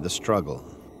caused by the struggle.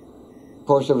 Of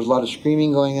course, there was a lot of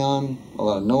screaming going on, a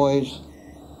lot of noise.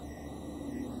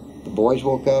 The boys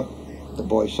woke up. The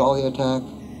boys saw the attack.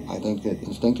 I think that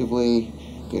instinctively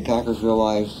the attackers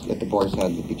realized that the boys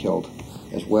had to be killed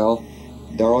as well.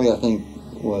 Darlie, I think,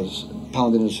 was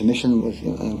pounded into submission, was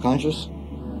unconscious.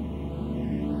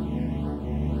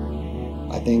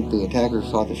 I think the attackers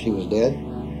thought that she was dead.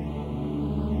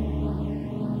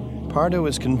 Pardo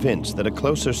is convinced that a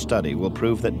closer study will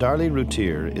prove that Darlie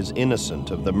Routier is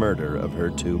innocent of the murder of her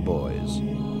 2 boys.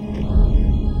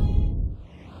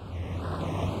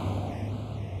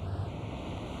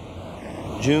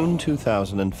 June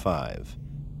 2005.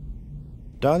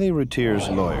 Darlie Routier's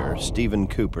lawyer, Stephen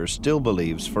Cooper, still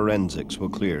believes forensics will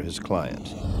clear his client.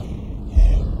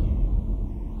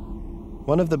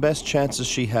 One of the best chances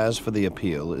she has for the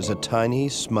appeal is a tiny,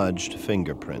 smudged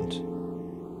fingerprint.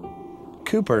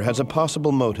 Cooper has a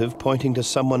possible motive pointing to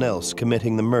someone else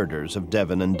committing the murders of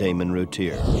Devin and Damon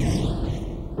Routier.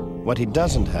 What he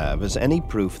doesn't have is any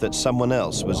proof that someone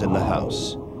else was in the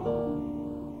house.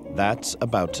 That's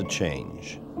about to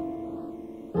change.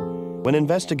 When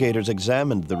investigators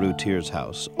examined the Routier's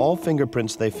house, all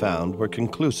fingerprints they found were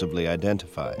conclusively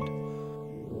identified.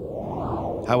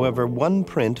 However, one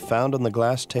print found on the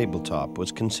glass tabletop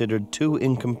was considered too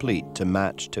incomplete to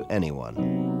match to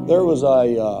anyone. There was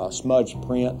a smudged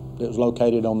print that was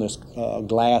located on this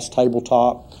glass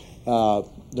tabletop.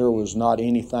 There was not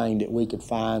anything that we could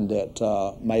find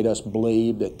that made us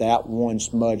believe that that one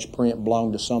smudged print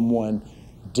belonged to someone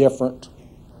different.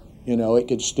 You know, it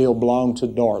could still belong to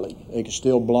Darlie. It could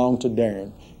still belong to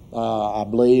Darren. I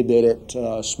believe that it's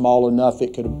small enough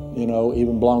it could, you know,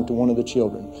 even belong to one of the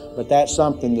children. But that's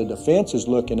something the defense is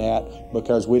looking at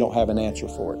because we don't have an answer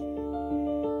for it.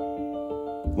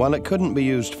 While it couldn't be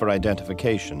used for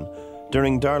identification,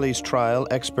 during Darlie's trial,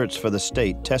 experts for the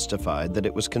state testified that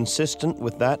it was consistent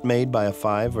with that made by a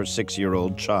 5- or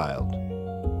 6-year-old child.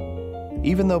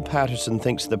 Even though Patterson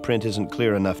thinks the print isn't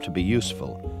clear enough to be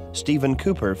useful, Stephen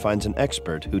Cooper finds an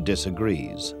expert who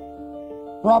disagrees.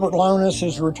 Robert Lonis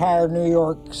is a retired New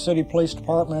York City Police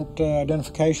Department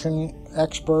identification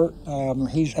expert.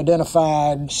 He's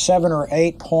identified 7 or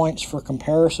 8 points for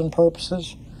comparison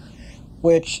purposes,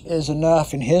 which is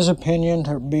enough, in his opinion,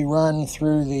 to be run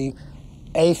through the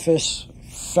APHIS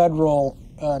Federal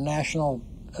National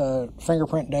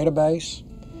Fingerprint Database.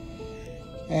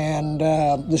 And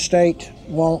the state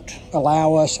won't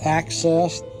allow us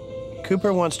access.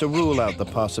 Cooper wants to rule out the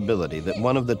possibility that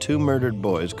one of the 2 murdered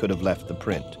boys could have left the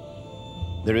print.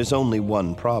 There is only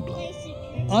one problem.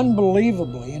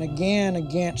 Unbelievably, and again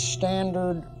against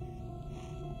standard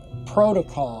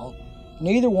protocol,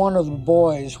 neither one of the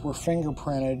boys were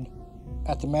fingerprinted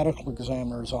at the medical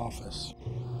examiner's office.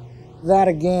 That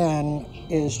again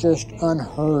is just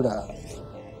unheard of.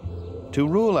 To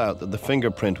rule out that the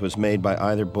fingerprint was made by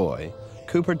either boy,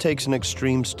 Cooper takes an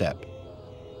extreme step.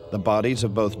 The bodies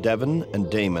of both Devin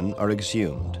and Damon are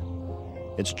exhumed.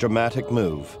 It's a dramatic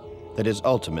move that is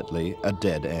ultimately a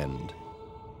dead end.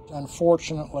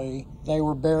 Unfortunately, they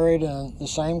were buried in the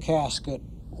same casket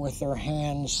with their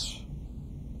hands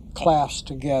clasped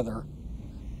together.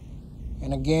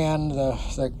 And again,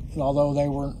 although they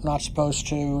were not supposed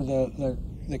to,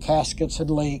 the caskets had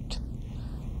leaked,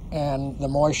 and the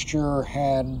moisture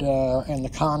had, and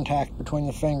the contact between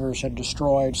the fingers had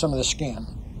destroyed some of the skin,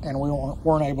 and we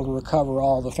weren't able to recover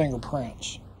all the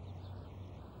fingerprints.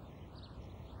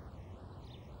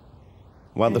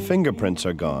 While the fingerprints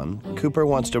are gone, Cooper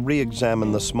wants to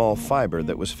re-examine the small fiber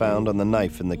that was found on the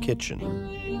knife in the kitchen.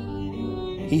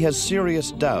 He has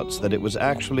serious doubts that it was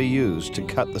actually used to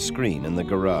cut the screen in the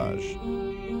garage.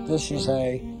 This is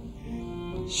a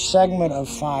segment of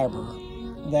fiber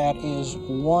that is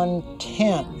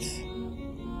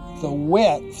 1/10 the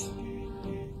width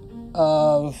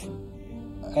of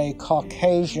a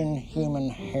Caucasian human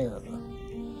hair.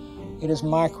 It is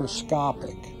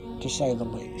microscopic, to say the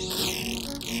least.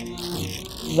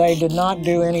 They did not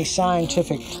do any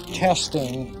scientific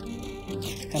testing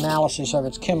analysis of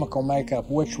its chemical makeup,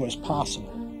 which was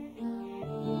possible.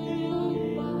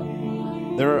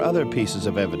 There are other pieces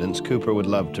of evidence Cooper would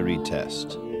love to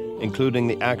retest, including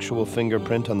the actual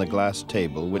fingerprint on the glass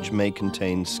table, which may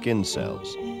contain skin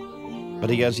cells. But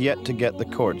he has yet to get the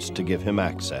courts to give him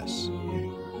access.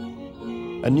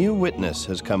 A new witness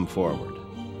has come forward.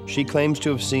 She claims to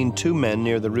have seen 2 men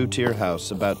near the Routier house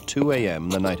about 2 a.m.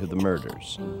 the night of the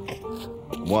murders.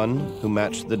 One who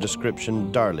matched the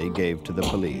description Darlie gave to the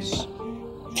police.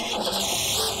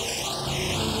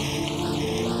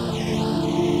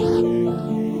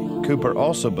 Cooper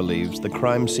also believes the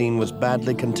crime scene was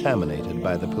badly contaminated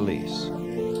by the police.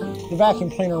 The vacuum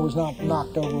cleaner was not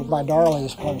knocked over by Darlie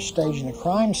as part of staging the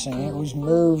crime scene. It was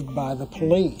moved by the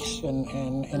police. And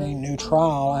in a new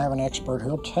trial, I have an expert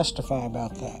who'll testify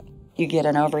about that. You get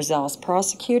an overzealous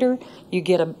prosecutor, you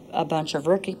get a bunch of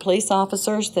rookie police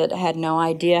officers that had no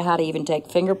idea how to even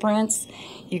take fingerprints.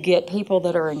 You get people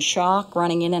that are in shock,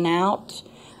 running in and out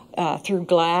through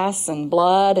glass and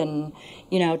blood and,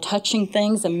 you know, touching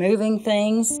things and moving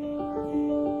things.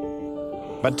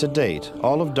 But to date,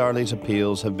 all of Darlie's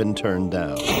appeals have been turned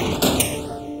down.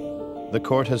 The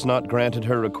court has not granted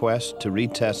her request to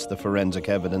retest the forensic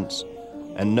evidence,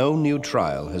 and no new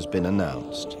trial has been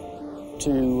announced.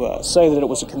 to say that it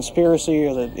was a conspiracy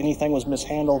or that anything was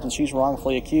mishandled and she's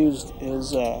wrongfully accused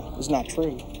is not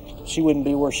true. She wouldn't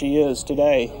be where she is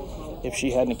today if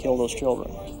she hadn't killed those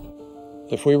children.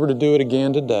 If we were to do it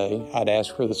again today, I'd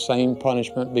ask for the same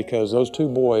punishment because those two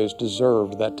boys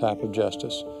deserved that type of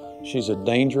justice. She's a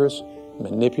dangerous,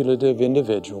 manipulative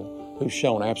individual who's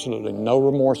shown absolutely no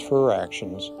remorse for her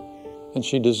actions, and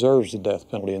she deserves the death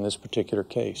penalty in this particular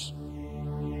case.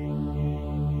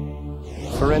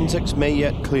 Forensics may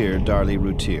yet clear Darlie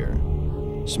Routier.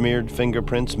 Smeared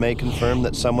fingerprints may confirm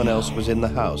that someone else was in the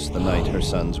house the night her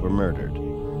sons were murdered.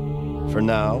 For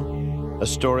now, a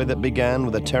story that began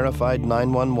with a terrified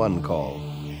 911 call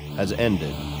has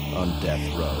ended on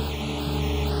death row.